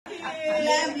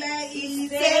Celeb is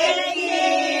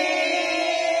taking.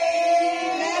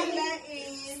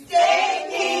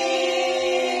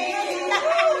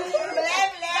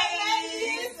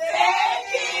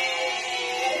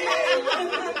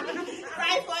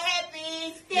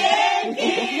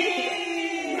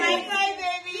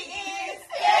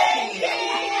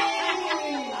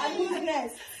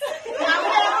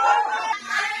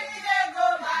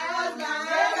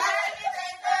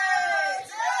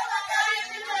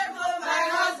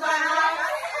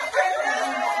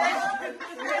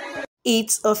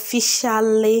 It's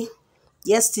officially,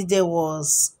 yesterday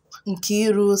was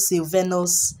Nkiru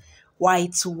Sylvanus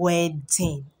white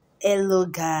wedding. Hello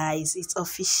guys, it's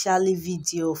officially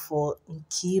video for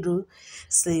Nkiru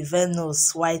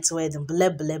Sylvanus white wedding. Blah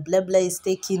blah blah blah is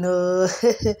taking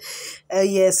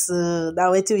yes,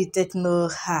 now wait till we take no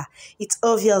ha. It's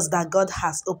obvious that God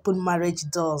has opened marriage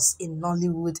doors in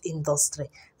Nollywood industry.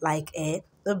 Like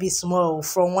don't be small,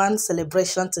 from one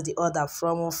celebration to the other,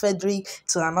 from Frederick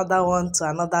to another one to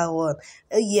another one.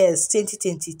 Yes,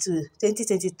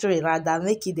 2023 rather,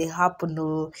 make it happen,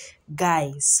 oh,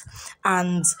 guys.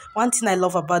 And one thing I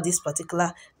love about this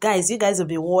particular, guys, you guys will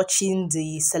be watching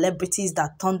the celebrities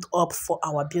that turned up for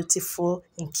our beautiful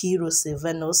Nkiru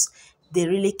Sylvanus. They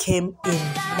really came in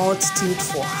multitude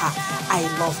for her. I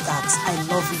love that. I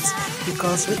love it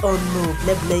because we all know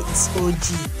Bleh is OG,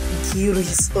 Nkiru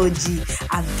is OG,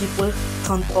 and people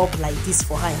turned up like this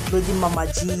for her, including Mama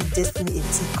G, Destiny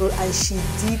Etiko, and she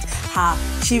did her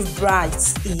chief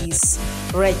brides is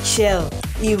Racheal,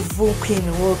 even Queen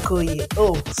Nwokoye.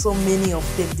 Oh, so many of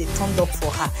them, they turned up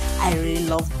for her. I really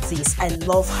love this. I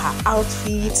love her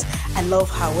outfit. I love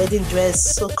her wedding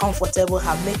dress, so comfortable.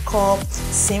 Her makeup,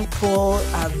 simple.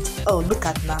 And oh, look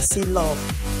at Nancy Love.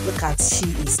 Look at she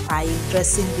is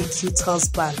dressing the cute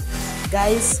husband.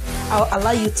 Guys, I'll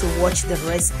allow you to watch the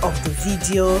rest of the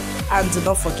video, and do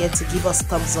not forget to give us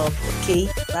thumbs up. Okay,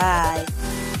 bye.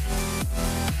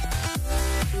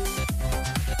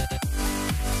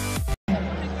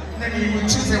 Then you will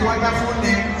choose a wonderful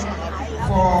name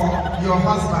for your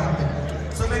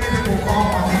husband. So many people call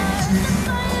on him sweet.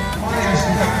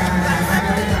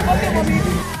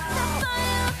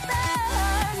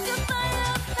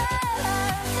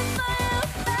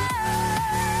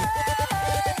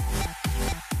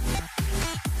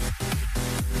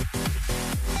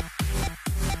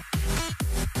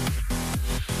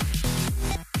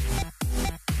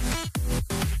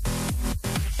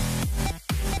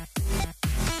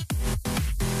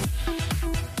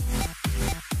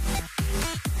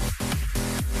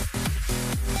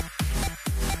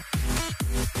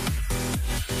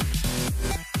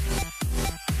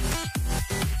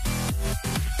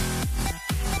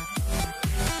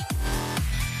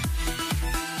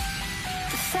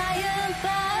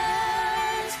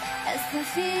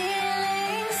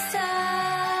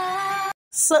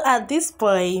 So at this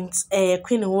point,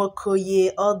 Queen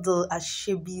Nwokoye, all the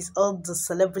Ashebis, all the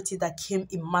celebrities that came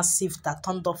in massive that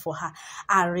turned up for her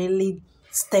are really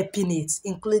stepping it,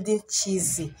 including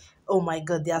Chizzy. Oh my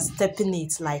God, they are stepping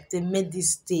it. Like, they made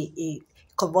this day a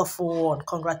colorful one.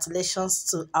 Congratulations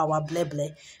to our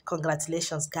Bleh.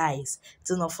 Congratulations, guys.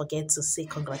 Do not forget to say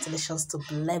congratulations to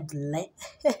Bleh.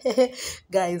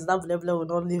 Guys, that Bleh will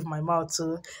not leave my mouth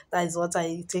too. That is what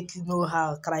I take, you know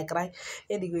how. Cry.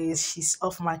 Anyways, she's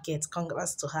off market.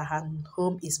 Congrats to her. Her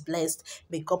home is blessed.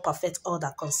 May God perfect all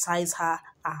that concerns her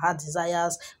and her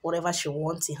desires, whatever she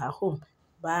wants in her home.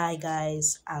 Bye,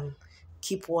 guys, and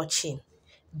keep watching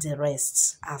the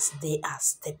rest as they are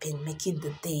stepping, making the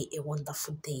day a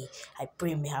wonderful day. I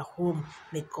pray may her home,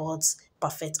 may God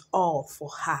perfect all for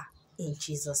her. In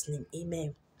Jesus' name,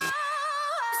 amen.